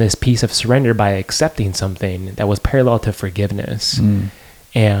 I found this piece of surrender by accepting something that was parallel to forgiveness.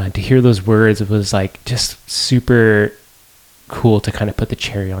 And to hear those words, it was like just super cool to kind of put the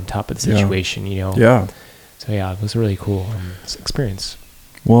cherry on top of the situation, Yeah. So yeah, it was a really cool experience.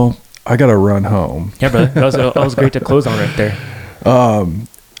 Well, I got to run home. Yeah, brother. That was great to close on right there.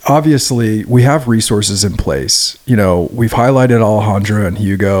 Obviously, we have resources in place. We've highlighted Alejandra and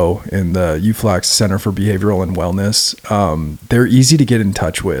Hugo in the UFLAX Center for Behavioral and Wellness. They're easy to get in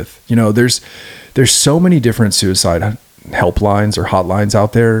touch with. There's so many different suicide helplines or hotlines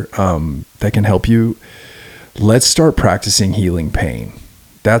out there that can help you. Let's start practicing healing pain.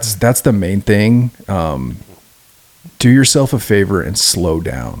 That's the main thing. Do yourself a favor and slow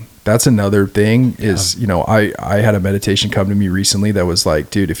down. That's another thing is, I had a meditation come to me recently that was like,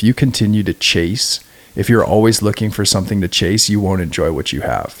 dude, if you continue to chase, if you're always looking for something to chase, you won't enjoy what you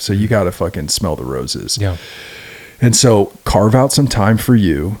have. So you got to fucking smell the roses. Yeah. And so carve out some time for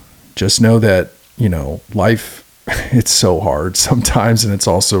you. Just know that, life, it's so hard sometimes, and it's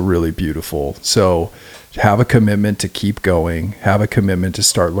also really beautiful. So have a commitment to keep going, have a commitment to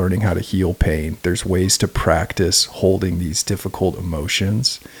start learning how to heal pain. There's ways to practice holding these difficult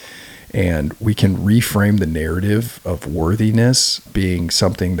emotions, and we can reframe the narrative of worthiness being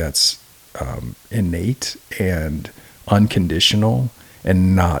something that's innate and unconditional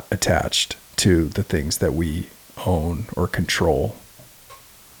and not attached to the things that we own or control.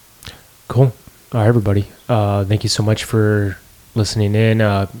 Cool. All right, everybody. Thank you so much for listening in.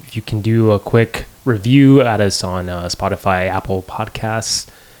 If you can do a quick review at us on Spotify, Apple Podcasts,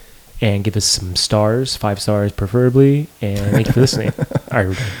 and give us some stars, 5 stars preferably. And thank you for listening. All right,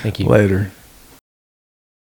 everybody. Thank you. Later.